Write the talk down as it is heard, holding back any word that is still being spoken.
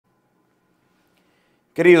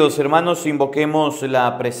Queridos hermanos, invoquemos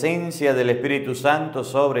la presencia del Espíritu Santo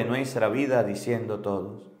sobre nuestra vida, diciendo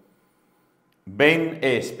todos: ven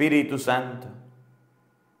Espíritu Santo,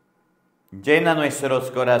 llena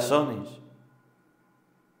nuestros corazones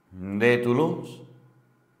de tu luz,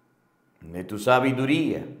 de tu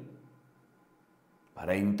sabiduría,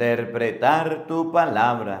 para interpretar tu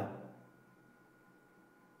palabra,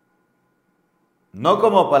 no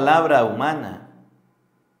como palabra humana,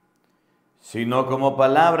 sino como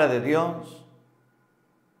palabra de Dios,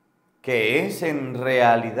 que es en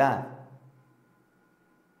realidad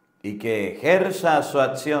y que ejerza su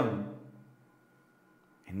acción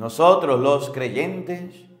en nosotros los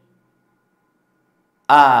creyentes.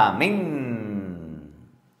 Amén.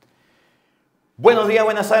 Buenos días,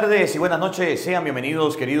 buenas tardes y buenas noches. Sean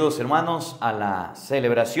bienvenidos, queridos hermanos, a la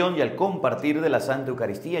celebración y al compartir de la Santa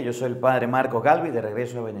Eucaristía. Yo soy el Padre Marcos Galvis, de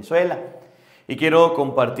regreso a Venezuela. Y quiero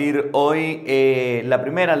compartir hoy la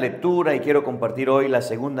primera lectura y quiero compartir hoy la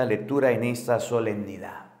segunda lectura en esta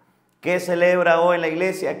solemnidad. ¿Qué celebra hoy la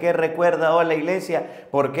iglesia? ¿Qué recuerda hoy la iglesia?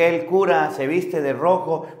 ¿Por qué el cura se viste de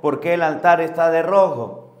rojo? ¿Por qué el altar está de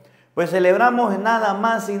rojo? Pues celebramos nada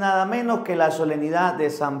más y nada menos que la solemnidad de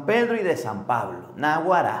San Pedro y de San Pablo,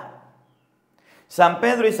 Naguará. San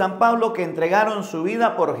Pedro y San Pablo que entregaron su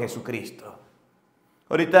vida por Jesucristo.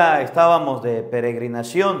 Ahorita estábamos de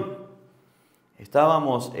peregrinación.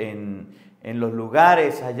 Estábamos en los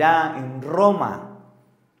lugares allá en Roma.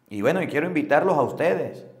 Y bueno, y quiero invitarlos a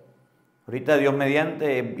ustedes. Ahorita, Dios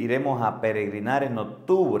mediante, iremos a peregrinar en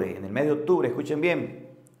octubre, en el mes de octubre. Escuchen bien,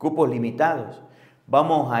 cupos limitados.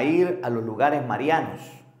 Vamos a ir a los lugares marianos.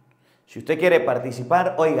 Si usted quiere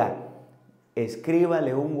participar, oiga,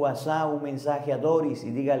 escríbale un WhatsApp, un mensaje a Doris y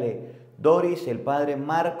dígale: Doris, el Padre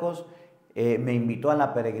Marcos me invitó a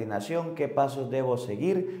la peregrinación, ¿qué pasos debo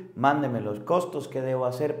seguir? Mándeme los costos, ¿qué debo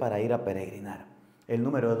hacer para ir a peregrinar? El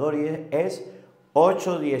número de Doris es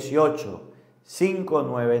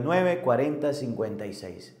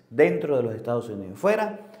 818-599-4056. Dentro de los Estados Unidos.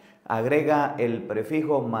 Fuera, agrega el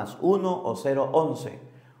prefijo +1 o 011.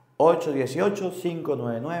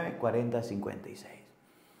 818-599-4056.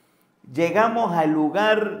 Llegamos al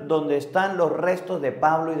lugar donde están los restos de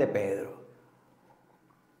Pablo y de Pedro.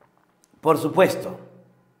 Por supuesto,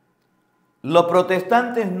 los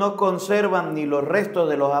protestantes no conservan ni los restos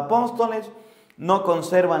de los apóstoles, no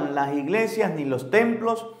conservan las iglesias ni los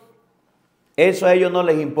templos. Eso a ellos no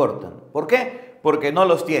les importa. ¿Por qué? Porque no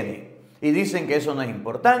los tienen. Y dicen que eso no es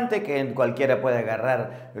importante, que cualquiera puede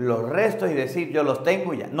agarrar los restos y decir yo los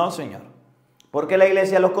tengo y ya. No, señor. ¿Por qué la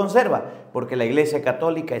iglesia los conserva? Porque la iglesia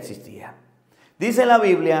católica existía. Dice la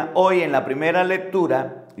Biblia hoy en la primera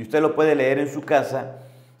lectura, y usted lo puede leer en su casa,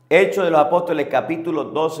 Hechos de los Apóstoles, capítulo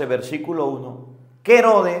 12, versículo 1, que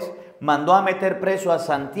Herodes mandó a meter preso a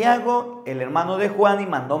Santiago, el hermano de Juan, y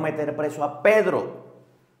mandó meter preso a Pedro.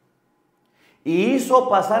 Y hizo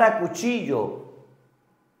pasar a cuchillo,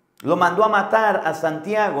 lo mandó a matar a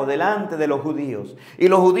Santiago delante de los judíos. Y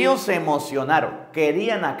los judíos se emocionaron,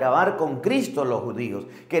 querían acabar con Cristo los judíos,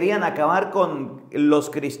 querían acabar con los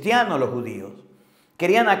cristianos los judíos,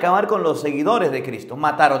 querían acabar con los seguidores de Cristo.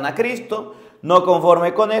 Mataron a Cristo. No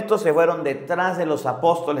conforme con esto, se fueron detrás de los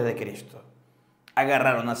apóstoles de Cristo.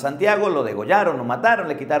 Agarraron a Santiago, lo degollaron, lo mataron,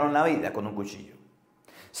 le quitaron la vida con un cuchillo.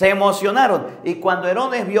 Se emocionaron y cuando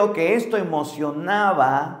Herodes vio que esto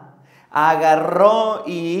emocionaba, agarró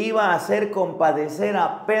y iba a hacer compadecer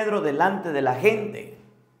a Pedro delante de la gente.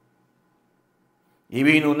 Y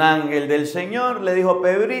vino un ángel del Señor, le dijo: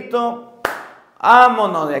 Pedrito,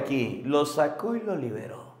 vámonos de aquí. Lo sacó y lo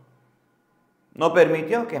liberó. No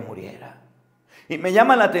permitió que muriera. Y me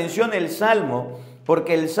llama la atención el Salmo,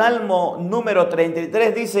 porque el Salmo número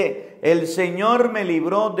 33 dice: el Señor me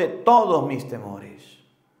libró de todos mis temores.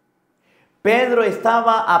 Pedro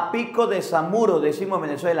estaba a pico de Samuro, decimos en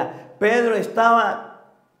Venezuela. Pedro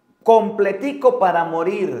estaba completico para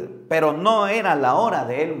morir, pero no era la hora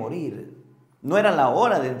de él morir. No era la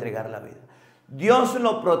hora de entregar la vida. Dios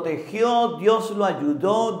lo protegió, Dios lo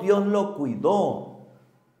ayudó, Dios lo cuidó.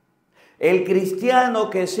 El cristiano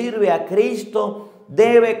que sirve a Cristo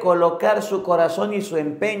debe colocar su corazón y su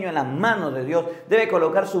empeño en las manos de Dios. Debe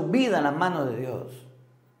colocar su vida en las manos de Dios.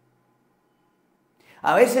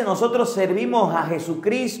 A veces nosotros servimos a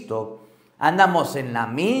Jesucristo, andamos en la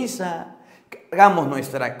misa, cargamos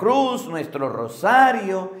nuestra cruz, nuestro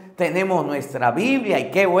rosario, tenemos nuestra Biblia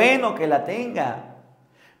y qué bueno que la tenga.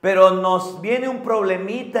 Pero nos viene un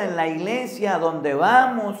problemita en la iglesia donde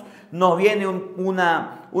vamos, nos viene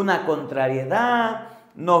una contrariedad,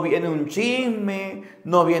 nos viene un chisme,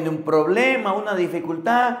 nos viene un problema, una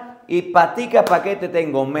dificultad y patica, ¿para qué te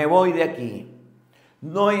tengo? Me voy de aquí.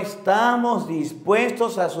 No estamos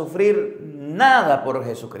dispuestos a sufrir nada por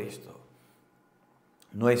Jesucristo.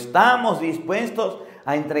 No estamos dispuestos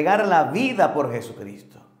a entregar la vida por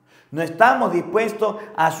Jesucristo. No estamos dispuestos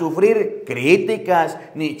a sufrir críticas,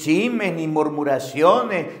 ni chismes, ni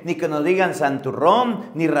murmuraciones, ni que nos digan santurrón,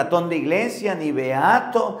 ni ratón de iglesia, ni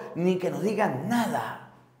beato, ni que nos digan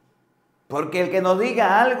nada. Porque el que nos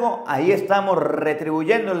diga algo, ahí estamos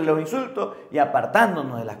retribuyéndole los insultos y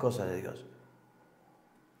apartándonos de las cosas de Dios.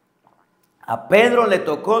 A Pedro le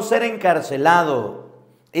tocó ser encarcelado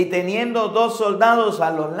y teniendo 2 soldados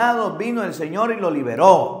a los lados vino el Señor y lo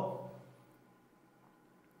liberó.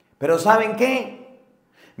 Pero ¿saben qué?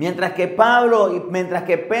 Mientras que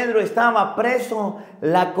Pedro estaba preso,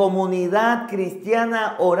 la comunidad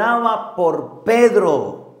cristiana oraba por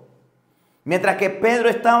Pedro. Mientras que Pedro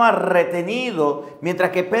estaba retenido,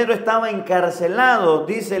 mientras que Pedro estaba encarcelado,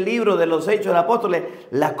 dice el libro de los Hechos de los Apóstoles,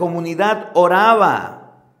 la comunidad oraba.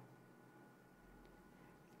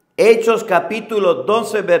 Hechos capítulo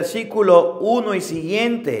 12, versículo 1 y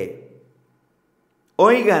siguiente.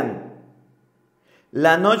 Oigan.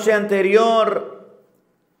 La noche anterior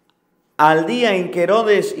al día en que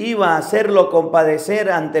Herodes iba a hacerlo compadecer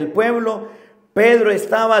ante el pueblo, Pedro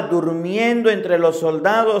estaba durmiendo entre los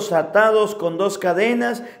soldados atados con 2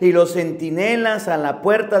 cadenas y los centinelas a la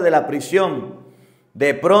puerta de la prisión.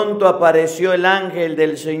 De pronto apareció el ángel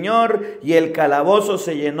del Señor y el calabozo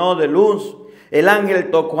se llenó de luz. El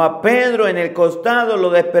ángel tocó a Pedro en el costado, lo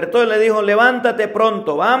despertó y le dijo: levántate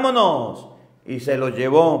pronto, vámonos. Y se lo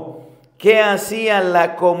llevó. ¿Qué hacía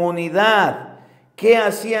la comunidad? ¿Qué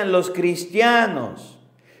hacían los cristianos?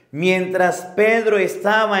 Mientras Pedro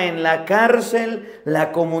estaba en la cárcel,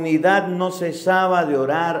 la comunidad no cesaba de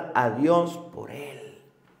orar a Dios por él.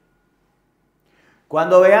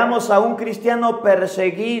 Cuando veamos a un cristiano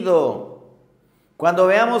perseguido, cuando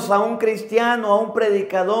veamos a un cristiano, a un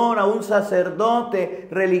predicador, a un sacerdote,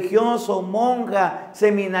 religioso, monja,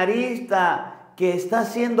 seminarista, que está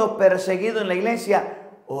siendo perseguido en la iglesia,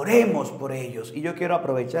 oremos por ellos. Y yo quiero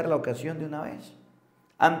aprovechar la ocasión de una vez.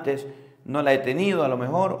 Antes no la he tenido, a lo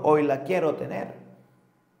mejor hoy la quiero tener.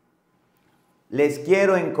 Les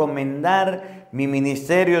quiero encomendar mi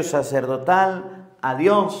ministerio sacerdotal a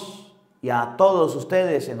Dios y a todos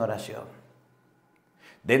ustedes en oración.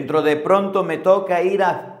 Dentro de pronto me toca ir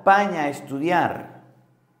a España a estudiar.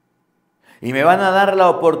 Y me van a dar la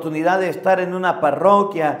oportunidad de estar en una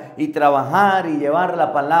parroquia y trabajar y llevar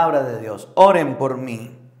la palabra de Dios. Oren por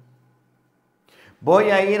mí.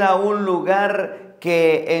 Voy a ir a un lugar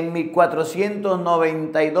que en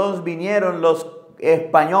 1492 vinieron los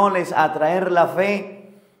españoles a traer la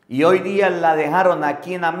fe y hoy día la dejaron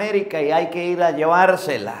aquí en América y hay que ir a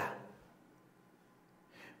llevársela.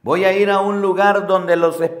 Voy a ir a un lugar donde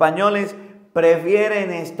los españoles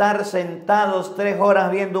prefieren estar sentados 3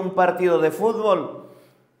 horas viendo un partido de fútbol,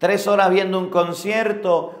 3 horas viendo un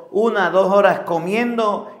concierto, 1, 2 horas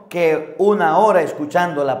comiendo, que 1 hora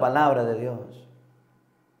escuchando la palabra de Dios.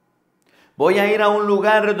 Voy a ir a un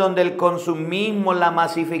lugar donde el consumismo, la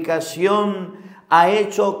masificación ha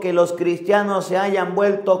hecho que los cristianos se hayan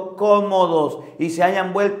vuelto cómodos y se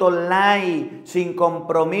hayan vuelto light, sin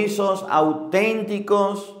compromisos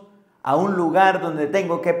auténticos, a un lugar donde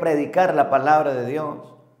tengo que predicar la palabra de Dios,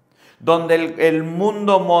 donde el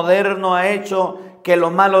mundo moderno ha hecho que lo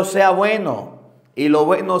malo sea bueno y lo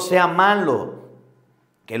bueno sea malo,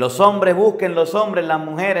 que los hombres busquen los hombres, las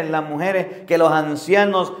mujeres, que los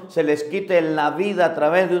ancianos se les quite la vida a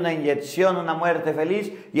través de una inyección, una muerte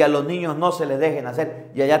feliz, y a los niños no se les dejen hacer.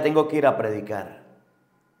 Y allá tengo que ir a predicar.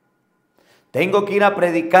 Tengo que ir a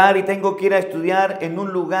predicar y tengo que ir a estudiar en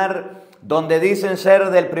un lugar donde dicen ser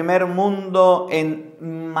del primer mundo en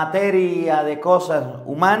materia de cosas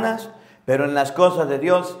humanas, pero en las cosas de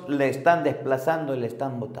Dios le están desplazando y le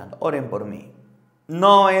están botando. Oren por mí.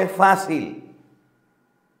 No es fácil.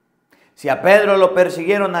 Si a Pedro lo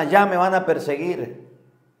persiguieron, allá me van a perseguir.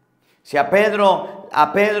 Si a Pedro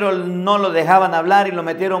no lo dejaban hablar y lo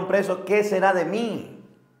metieron preso, ¿qué será de mí?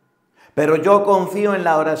 Pero yo confío en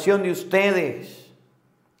la oración de ustedes.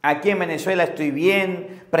 Aquí en Venezuela estoy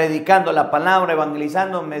bien, predicando la palabra,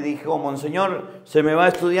 evangelizando. Me dijo: Monseñor, se me va a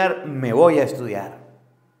estudiar, me voy a estudiar.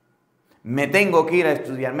 Me tengo que ir a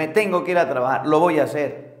estudiar, me tengo que ir a trabajar, lo voy a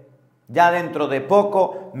hacer. Ya dentro de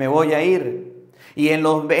poco me voy a ir. Y en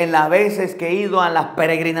las veces que he ido a las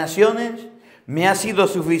peregrinaciones, me ha sido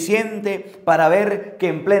suficiente para ver que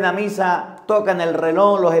en plena misa tocan el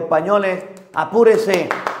reloj los españoles. Apúrese,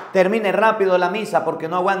 termine rápido la misa, porque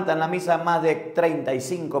no aguantan la misa más de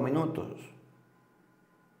 35 minutos.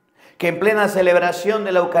 Que en plena celebración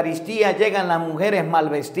de la Eucaristía llegan las mujeres mal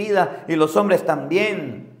vestidas y los hombres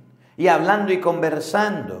también. y hablando y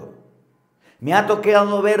conversando. Me ha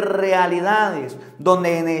tocado ver realidades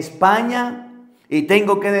donde en España, y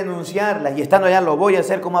tengo que denunciarlas, y estando allá lo voy a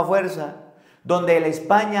hacer como a fuerza, donde en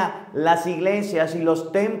España las iglesias y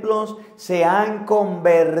los templos se han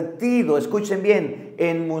convertido, escuchen bien,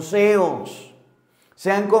 en museos.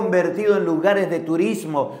 Se han convertido en lugares de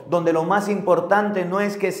turismo, donde lo más importante no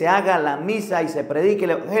es que se haga la misa y se predique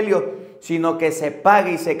el evangelio, sino que se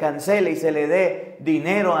pague y se cancele y se le dé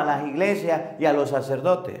dinero a las iglesias y a los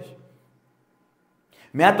sacerdotes.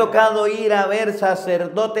 Me ha tocado ir a ver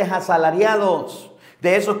sacerdotes asalariados,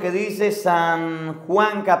 de esos que dice San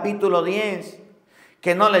Juan capítulo 10,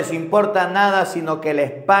 que no les importa nada sino que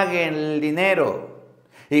les paguen el dinero.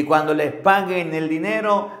 Y cuando les paguen el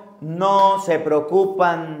dinero, no se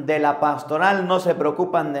preocupan de la pastoral, no se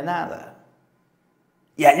preocupan de nada.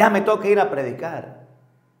 Y allá me toca ir a predicar.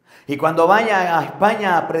 Y cuando vaya a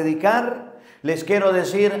España a predicar, les quiero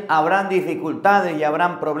decir, habrán dificultades y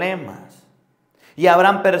habrán problemas. Y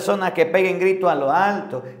habrán personas que peguen grito a lo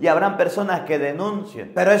alto. Y habrán personas que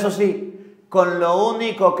denuncien. Pero eso sí, con lo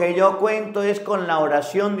único que yo cuento es con la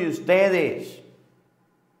oración de ustedes.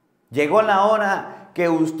 Llegó la hora que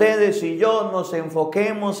ustedes y yo nos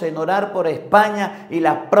enfoquemos en orar por España y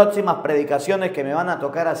las próximas predicaciones que me van a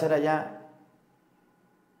tocar hacer allá.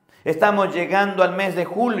 Estamos llegando al mes de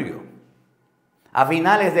julio. A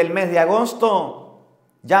finales del mes de agosto,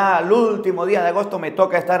 ya al último día de agosto me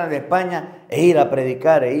toca estar en España e ir a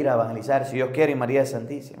predicar e ir a evangelizar, si Dios quiere, y María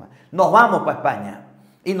Santísima. Nos vamos para España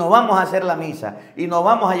y nos vamos a hacer la misa y nos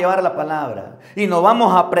vamos a llevar la palabra y nos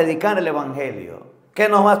vamos a predicar el evangelio. ¿Qué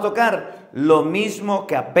nos va a tocar? Lo mismo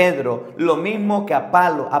que a Pedro, lo mismo que a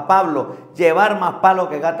Pablo, llevar más palo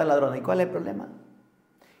que gata ladrona. ¿Y cuál es el problema?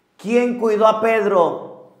 ¿Quién cuidó a Pedro?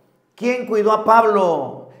 ¿Quién cuidó a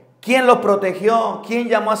Pablo? ¿Quién los protegió? ¿Quién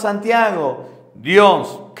llamó a Santiago?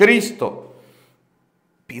 Dios, Cristo.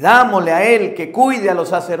 Pidámosle a Él que cuide a los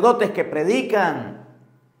sacerdotes que predican.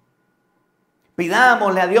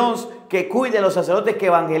 Pidámosle a Dios que cuide a los sacerdotes que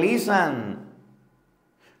evangelizan.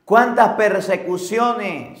 ¿Cuántas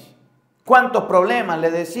persecuciones? ¿Cuántos problemas?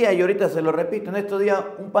 Le decía, y ahorita se lo repito, en estos días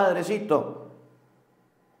un padrecito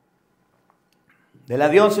de la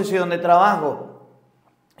diócesis donde trabajo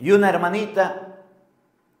y una hermanita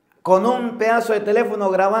con un pedazo de teléfono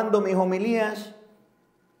grabando mis homilías.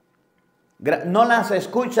 No las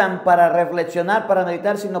escuchan para reflexionar, para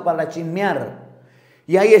meditar, sino para chismear.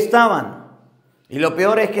 Y ahí estaban. Y lo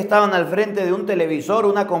peor es que estaban al frente de un televisor,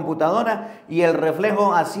 una computadora, y el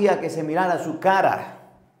reflejo hacía que se mirara su cara.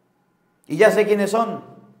 Y ya sé quiénes son.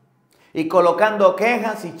 Y colocando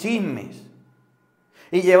quejas y chismes.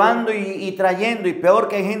 Y llevando y trayendo. Y peor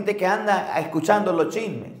que hay gente que anda escuchando los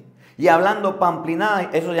chismes. Y hablando pamplinadas.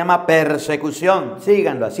 Eso se llama persecución.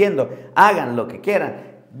 Síganlo haciendo. Hagan lo que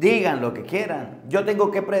quieran. Digan lo que quieran. Yo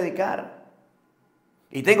tengo que predicar.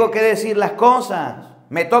 Y tengo que decir las cosas.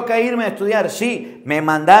 ¿Me toca irme a estudiar? Sí, me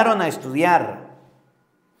mandaron a estudiar.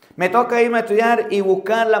 ¿Me toca irme a estudiar y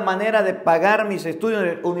buscar la manera de pagar mis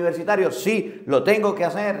estudios universitarios? Sí, lo tengo que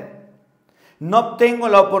hacer. No tengo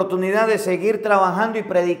la oportunidad de seguir trabajando y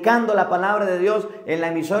predicando la palabra de Dios en la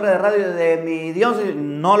emisora de radio de mi diócesis.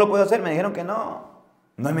 No lo puedo hacer, me dijeron que no.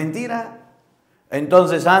 No es mentira.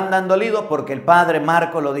 Entonces andan dolidos porque el Padre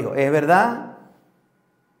Marcos lo dijo. ¿Es verdad?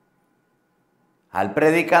 Al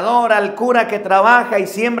predicador, al cura que trabaja y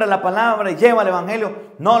siembra la palabra y lleva el evangelio,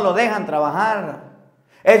 no lo dejan trabajar.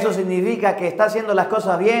 Eso significa que está haciendo las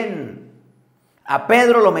cosas bien. A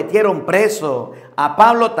Pedro lo metieron preso, a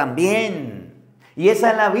Pablo también. Y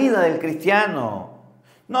esa es la vida del cristiano.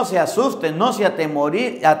 No se asusten, no se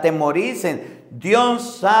atemoricen.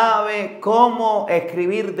 Dios sabe cómo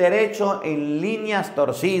escribir derecho en líneas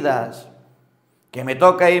torcidas. Que me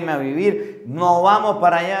toca irme a vivir, no vamos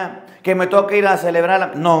para allá. Que me toca ir a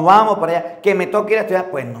celebrar, nos vamos para allá. Que me toca ir a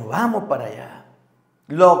estudiar, pues nos vamos para allá.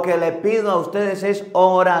 Lo que le pido a ustedes es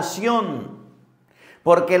oración.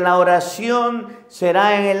 Porque la oración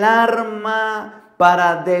será el arma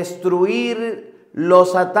para destruir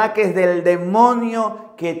los ataques del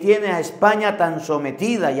demonio que tiene a España tan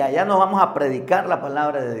sometida. Y allá nos vamos a predicar la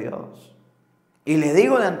palabra de Dios. Y les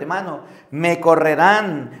digo de antemano, me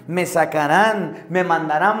correrán, me sacarán, me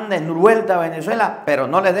mandarán de vuelta a Venezuela, pero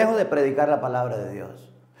no les dejo de predicar la palabra de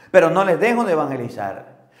Dios. Pero no les dejo de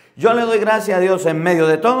evangelizar. Yo le doy gracias a Dios en medio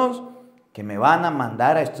de todos que me van a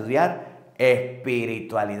mandar a estudiar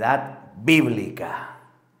espiritualidad bíblica.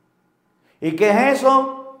 ¿Y qué es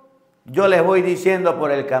eso? Yo les voy diciendo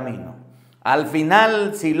por el camino. Al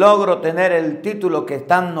final, si logro tener el título que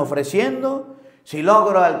están ofreciendo, si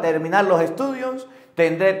logro al terminar los estudios,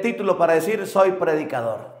 tendré título para decir soy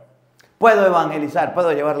predicador. puedo evangelizar,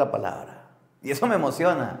 puedo llevar la palabra. Y eso me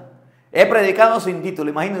emociona. He predicado sin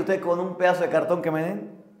título, imagínese usted con un pedazo de cartón que me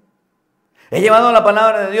den. He llevado la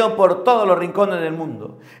palabra de Dios por todos los rincones del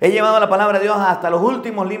mundo. He llevado la palabra de Dios hasta los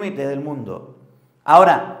últimos límites del mundo.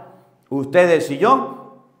 Ahora, ustedes y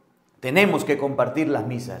yo tenemos que compartir las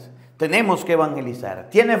misas. Tenemos que evangelizar.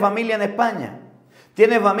 ¿Tiene familia en España?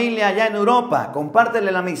 ¿Tiene familia allá en Europa?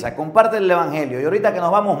 Compártele la misa, compártele el evangelio. Y ahorita que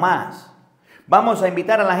nos vamos más, vamos a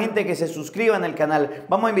invitar a la gente que se suscriba en el canal.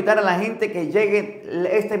 Vamos a invitar a la gente que llegue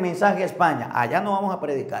este mensaje a España. Allá no vamos a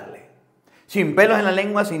predicarle. Sin pelos en la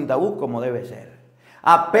lengua, sin tabú, como debe ser.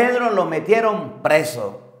 A Pedro lo metieron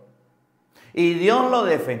preso. Y Dios lo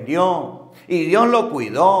defendió. Y Dios lo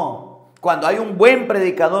cuidó. Cuando hay un buen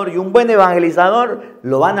predicador y un buen evangelizador,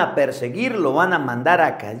 lo van a perseguir, lo van a mandar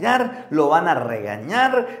a callar, lo van a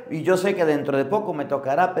regañar. Y yo sé que dentro de poco me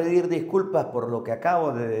tocará pedir disculpas por lo que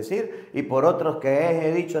acabo de decir y por otros que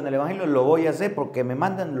he dicho en el evangelio. Lo voy a hacer porque me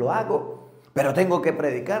mandan, lo hago. Pero tengo que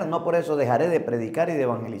predicar, no por eso dejaré de predicar y de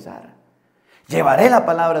evangelizar. Llevaré la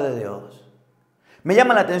palabra de Dios. Me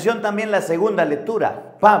llama la atención también la segunda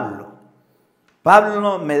lectura.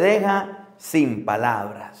 Pablo me deja sin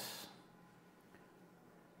palabras.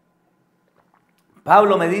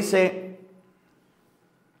 Pablo me dice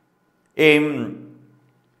en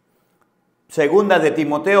segunda de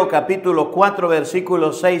Timoteo capítulo 4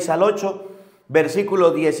 versículos 6 al 8,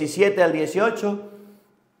 versículos 17 al 18.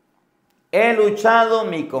 He luchado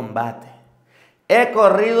mi combate. He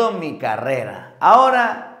corrido mi carrera.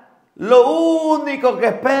 Ahora, lo único que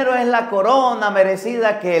espero es la corona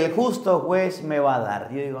merecida que el justo juez me va a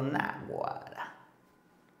dar. Yo digo, guara.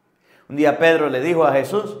 Un día Pedro le dijo a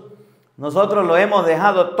Jesús, nosotros lo hemos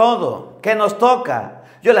dejado todo. ¿Qué nos toca?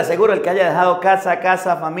 Yo le aseguro, el que haya dejado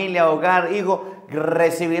casa, familia, hogar, hijo,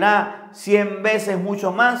 recibirá 100 veces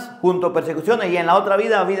mucho más junto a persecuciones y en la otra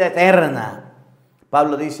vida, vida eterna.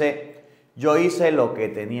 Pablo dice, yo hice lo que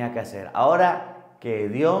tenía que hacer. Ahora que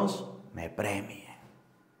Dios me premie.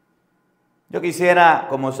 Yo quisiera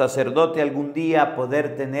como sacerdote algún día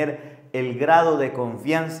poder tener el grado de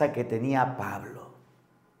confianza que tenía Pablo.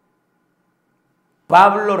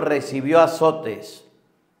 Pablo recibió azotes.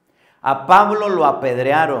 A Pablo lo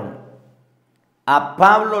apedrearon. A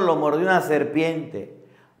Pablo lo mordió una serpiente.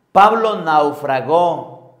 Pablo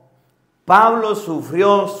naufragó. Pablo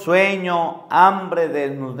sufrió sueño, hambre,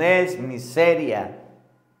 desnudez, miseria.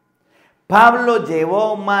 Pablo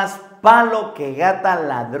llevó más palo que gata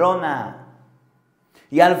ladrona.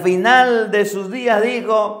 Y al final de sus días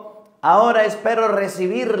dijo, ahora espero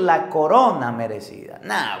recibir la corona merecida.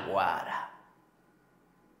 Guara.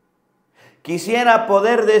 Quisiera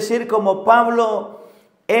poder decir como Pablo,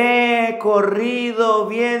 he corrido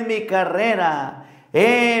bien mi carrera,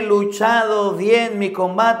 he luchado bien mi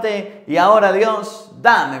combate y ahora Dios,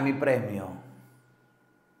 dame mi premio.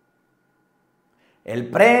 El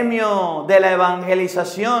premio de la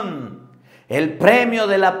evangelización, el premio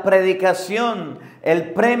de la predicación,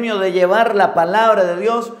 el premio de llevar la palabra de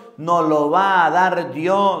Dios, nos lo va a dar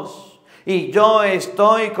Dios. Y yo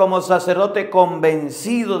estoy como sacerdote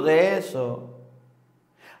convencido de eso.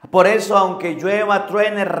 Por eso, aunque llueva,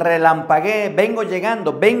 truene, relampaguee, vengo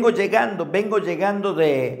llegando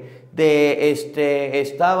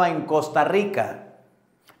estaba en Costa Rica.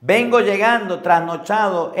 Vengo llegando,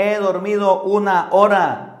 trasnochado, he dormido 1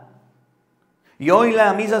 hora. Y hoy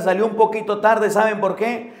la misa salió un poquito tarde, ¿saben por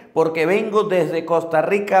qué? Porque vengo desde Costa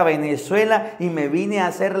Rica a Venezuela y me vine a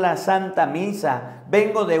hacer la Santa Misa.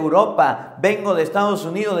 Vengo de Europa, vengo de Estados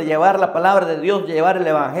Unidos de llevar la palabra de Dios, de llevar el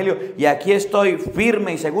evangelio. Y aquí estoy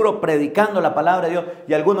firme y seguro predicando la palabra de Dios.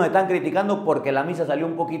 Y algunos están criticando porque la misa salió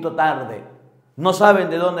un poquito tarde. No saben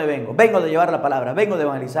de dónde vengo. Vengo de llevar la palabra, vengo de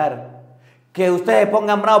evangelizar. Que ustedes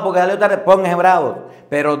pongan bravos porque salió tarde, pónganse bravos.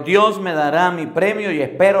 Pero Dios me dará mi premio y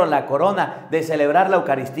espero la corona de celebrar la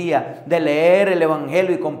Eucaristía, de leer el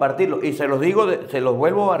Evangelio y compartirlo. Y se los digo, se los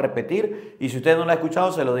vuelvo a repetir. Y si usted no lo ha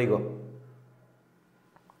escuchado, se lo digo.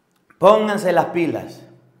 Pónganse las pilas.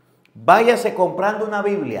 Váyase comprando una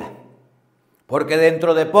Biblia. Porque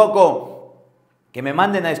dentro de poco que me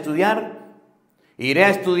manden a estudiar, iré a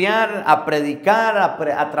estudiar, a predicar,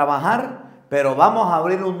 a trabajar. Pero vamos a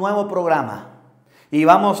abrir un nuevo programa y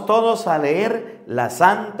vamos todos a leer la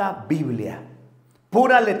Santa Biblia.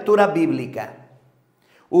 Pura lectura bíblica.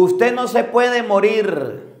 Usted no se puede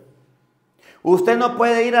morir. Usted no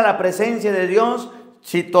puede ir a la presencia de Dios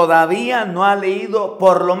si todavía no ha leído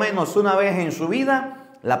por lo menos una vez en su vida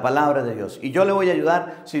la palabra de Dios. Y yo le voy a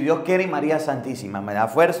ayudar, si Dios quiere, y María Santísima me da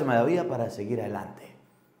fuerza, me da vida para seguir adelante.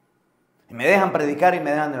 Y me dejan predicar y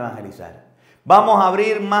me dejan evangelizar. Vamos a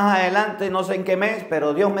abrir más adelante, no sé en qué mes,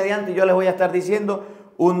 pero Dios mediante, yo les voy a estar diciendo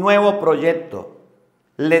un nuevo proyecto,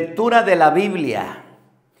 lectura de la Biblia.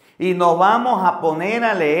 Y nos vamos a poner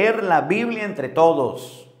a leer la Biblia entre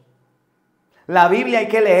todos. La Biblia hay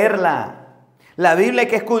que leerla. La Biblia hay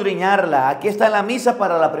que escudriñarla. Aquí está la misa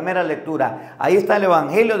para la primera lectura. Ahí está el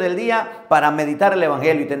Evangelio del día para meditar el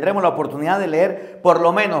Evangelio. Y tendremos la oportunidad de leer por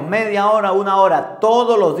lo menos media hora, una hora,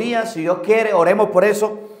 todos los días. Si Dios quiere, oremos por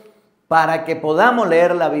eso, para que podamos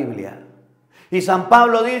leer la Biblia. Y San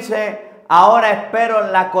Pablo dice, ahora espero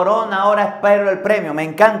la corona, ahora espero el premio. Me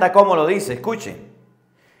encanta cómo lo dice, escuchen.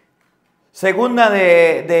 Segunda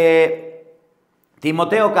de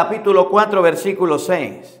Timoteo capítulo 4 versículo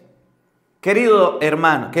 6. Querido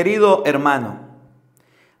hermano,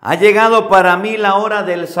 ha llegado para mí la hora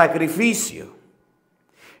del sacrificio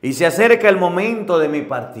y se acerca el momento de mi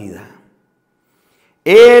partida.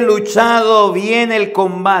 He luchado bien el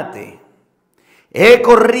combate, he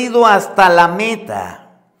corrido hasta la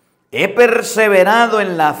meta, he perseverado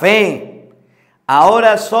en la fe.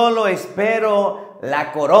 Ahora solo espero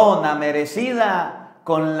la corona merecida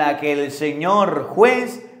con la que el Señor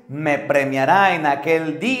juez me premiará en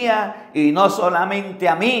aquel día, y no solamente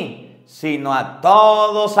a mí, sino a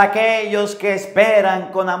todos aquellos que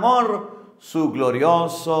esperan con amor su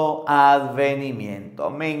glorioso advenimiento.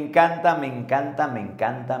 Me encanta, me encanta, me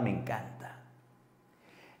encanta, me encanta.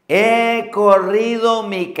 He corrido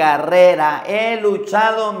mi carrera, he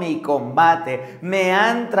luchado mi combate, me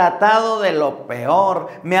han tratado de lo peor,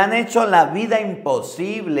 me han hecho la vida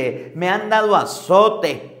imposible, me han dado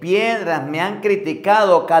azotes, piedras, me han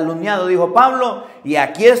criticado, calumniado, dijo Pablo, y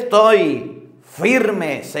aquí estoy,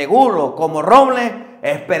 firme, seguro, como roble,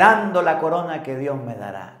 esperando la corona que Dios me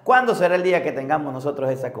dará. ¿Cuándo será el día que tengamos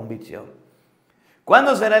nosotros esa convicción?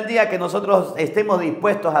 ¿Cuándo será el día que nosotros estemos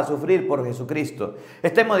dispuestos a sufrir por Jesucristo?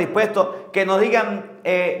 Estemos dispuestos que nos digan,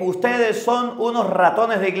 ustedes son unos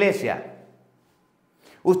ratones de iglesia.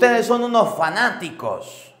 Ustedes son unos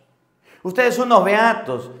fanáticos. Ustedes son unos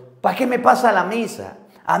beatos. ¿Para qué me pasa la misa?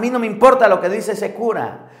 A mí no me importa lo que dice ese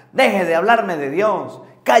cura. Deje de hablarme de Dios.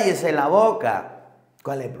 Cállese la boca.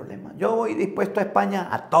 ¿Cuál es el problema? Yo voy dispuesto a España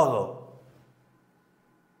a todo.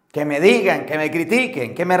 Que me digan, que me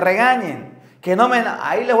critiquen, que me regañen. Que no me...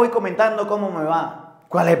 Ahí les voy comentando cómo me va.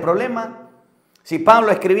 ¿Cuál es el problema? Si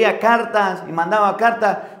Pablo escribía cartas y mandaba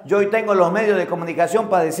cartas, yo hoy tengo los medios de comunicación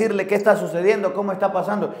para decirle qué está sucediendo, cómo está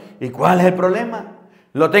pasando. ¿Y cuál es el problema?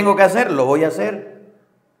 ¿Lo tengo que hacer? Lo voy a hacer.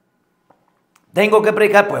 ¿Tengo que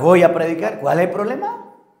predicar? Pues voy a predicar. ¿Cuál es el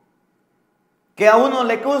problema? Que a uno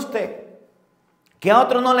le guste, que a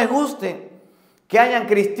otro no les guste, que hayan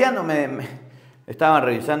cristianos. Estaban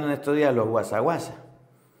revisando en estos días los WhatsApp.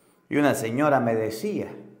 Y una señora me decía,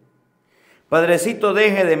 padrecito,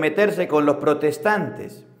 deje de meterse con los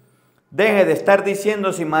protestantes. Deje de estar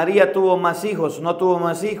diciendo si María tuvo más hijos o no tuvo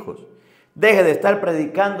más hijos. Deje de estar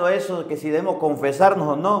predicando eso, que si debemos confesarnos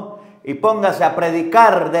o no. Y póngase a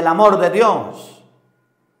predicar del amor de Dios.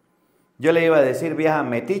 Yo le iba a decir, vieja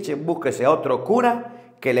metiche, búsquese a otro cura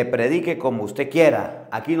que le predique como usted quiera.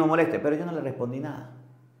 Aquí no moleste, pero yo no le respondí nada.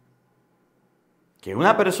 Que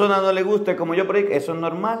una persona no le guste como yo predique, eso es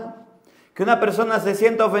normal. Que una persona se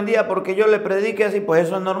sienta ofendida porque yo le predique así, pues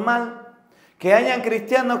eso es normal. Que hayan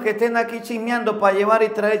cristianos que estén aquí chismeando para llevar y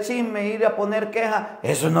traer chisme e ir a poner quejas,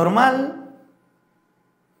 eso es normal.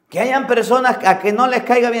 Que hayan personas a que no les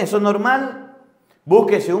caiga bien, eso es normal.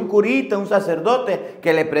 Búsquese un curita, un sacerdote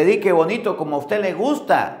que le predique bonito como a usted le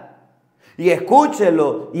gusta. Y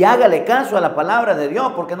escúchelo y hágale caso a la palabra de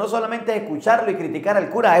Dios, porque no solamente es escucharlo y criticar al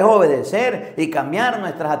cura, es obedecer y cambiar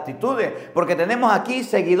nuestras actitudes, porque tenemos aquí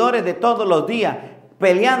seguidores de todos los días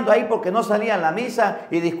peleando ahí porque no salían a la misa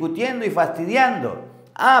y discutiendo y fastidiando.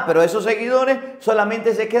 Pero esos seguidores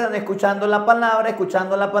solamente se quedan escuchando la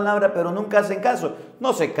palabra, pero nunca hacen caso.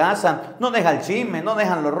 No se casan, no dejan el chisme, no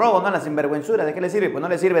dejan los robos, no las sinvergüenzuras. ¿De qué les sirve? Pues no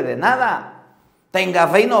les sirve de nada. Tenga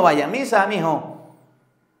fe y no vaya a misa, mijo.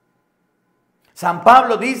 San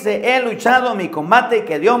Pablo dice, he luchado mi combate y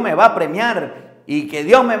que Dios me va a premiar. Y que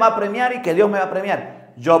Dios me va a premiar y que Dios me va a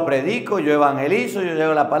premiar. Yo predico, yo evangelizo, yo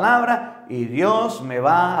llevo la palabra y Dios me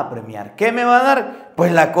va a premiar. ¿Qué me va a dar?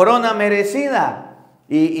 Pues la corona merecida.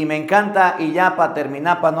 Y me encanta, y ya para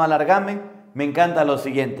terminar, para no alargarme, me encanta lo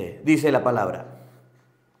siguiente. Dice la palabra.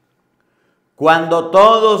 Cuando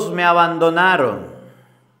todos me abandonaron,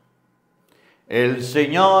 el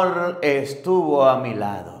Señor estuvo a mi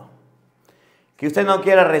lado. Que usted no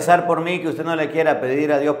quiera rezar por mí, que usted no le quiera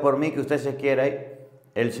pedir a Dios por mí, que usted se quiera ir,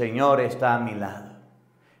 el Señor está a mi lado.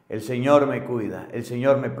 El Señor me cuida, el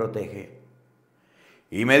Señor me protege.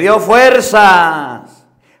 Y me dio fuerzas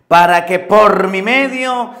para que por mi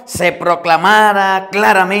medio se proclamara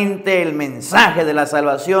claramente el mensaje de la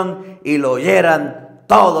salvación y lo oyeran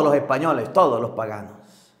todos los españoles, todos los paganos.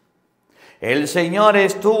 El Señor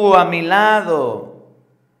estuvo a mi lado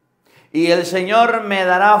y el Señor me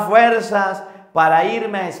dará fuerzas para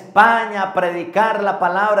irme a España a predicar la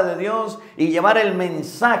palabra de Dios y llevar el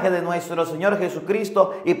mensaje de nuestro Señor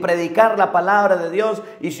Jesucristo y predicar la palabra de Dios.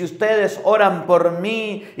 Y si ustedes oran por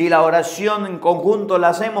mí y la oración en conjunto la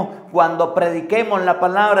hacemos, cuando prediquemos la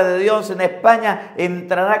palabra de Dios en España,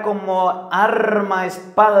 entrará como arma,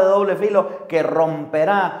 espada de doble filo, que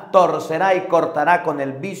romperá, torcerá y cortará con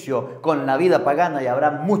el vicio, con la vida pagana, y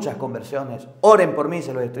habrá muchas conversiones. Oren por mí,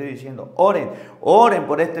 se los estoy diciendo. Oren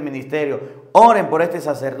por este ministerio. Oren por este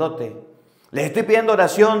sacerdote. Les estoy pidiendo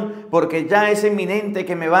oración porque ya es inminente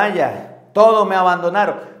que me vaya. Todos me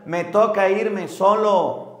abandonaron. Me toca irme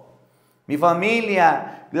solo. Mi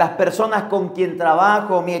familia, las personas con quien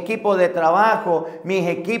trabajo, mi equipo de trabajo, mis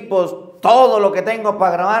equipos, todo lo que tengo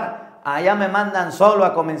para grabar, allá me mandan solo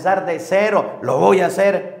a comenzar de cero. Lo voy a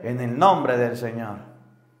hacer en el nombre del Señor.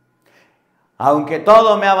 Aunque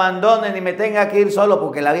todos me abandonen y me tenga que ir solo,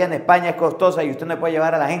 porque la vida en España es costosa y usted no puede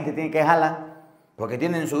llevar a la gente, tiene que dejarla, porque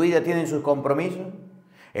tienen su vida, tienen sus compromisos.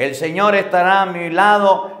 El Señor estará a mi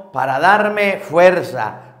lado para darme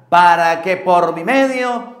fuerza, para que por mi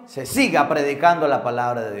medio se siga predicando la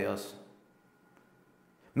palabra de Dios.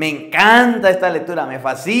 Me encanta esta lectura, me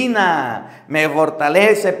fascina, me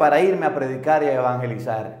fortalece para irme a predicar y a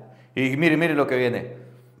evangelizar. Y mire lo que viene.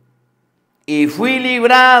 Y fui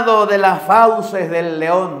librado de las fauces del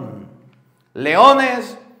león.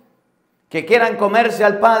 Leones que quieran comerse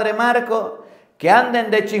al Padre Marcos, que anden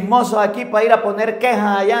de chismosos aquí para ir a poner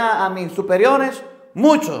quejas allá a mis superiores,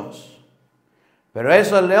 muchos. Pero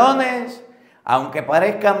esos leones, aunque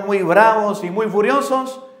parezcan muy bravos y muy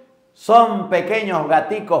furiosos, son pequeños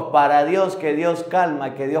gaticos para Dios, que Dios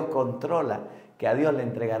calma, que Dios controla, que a Dios le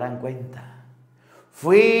entregarán cuenta.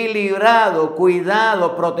 Fui librado,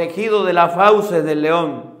 cuidado, protegido de las fauces del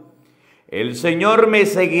león. El Señor me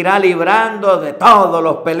seguirá librando de todos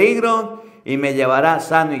los peligros y me llevará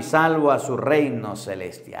sano y salvo a su reino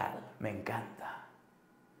celestial. Me encanta.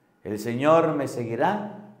 El Señor me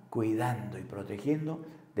seguirá cuidando y protegiendo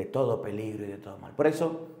de todo peligro y de todo mal. Por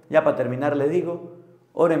eso, ya para terminar les digo,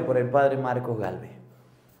 oren por el Padre Marcos Galvis.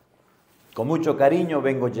 Con mucho cariño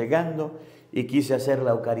vengo llegando y quise hacer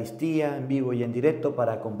la Eucaristía en vivo y en directo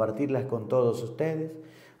para compartirlas con todos ustedes.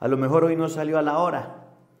 A lo mejor hoy no salió a la hora,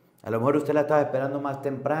 a lo mejor usted la estaba esperando más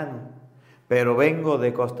temprano, pero vengo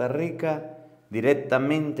de Costa Rica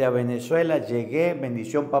directamente a Venezuela, llegué,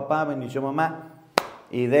 bendición papá, bendición mamá,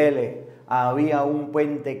 y dele, había un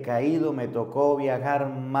puente caído, me tocó viajar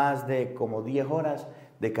más de como 10 horas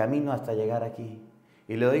de camino hasta llegar aquí.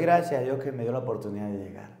 Y le doy gracias a Dios que me dio la oportunidad de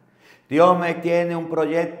llegar. Dios me tiene un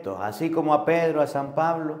proyecto, así como a Pedro, a San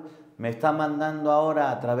Pablo, me está mandando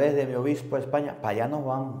ahora a través de mi obispo de España, para allá nos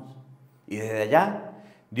vamos. Y desde allá,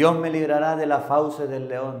 Dios me librará de las fauces del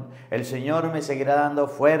león. El Señor me seguirá dando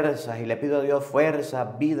fuerzas y le pido a Dios fuerza,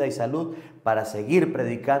 vida y salud para seguir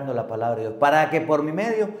predicando la palabra de Dios. Para que por mi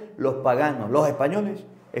medio los paganos, los españoles,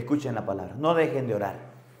 escuchen la palabra. No dejen de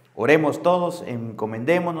orar. Oremos todos,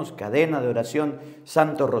 encomendémonos, cadena de oración,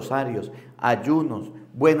 santos rosarios, ayunos,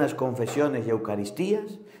 buenas confesiones y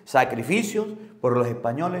eucaristías, sacrificios por los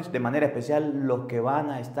españoles, de manera especial los que van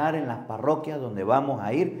a estar en las parroquias donde vamos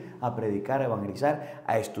a ir a predicar, a evangelizar,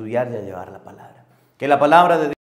 a estudiar y a llevar la palabra. Que la palabra de Dios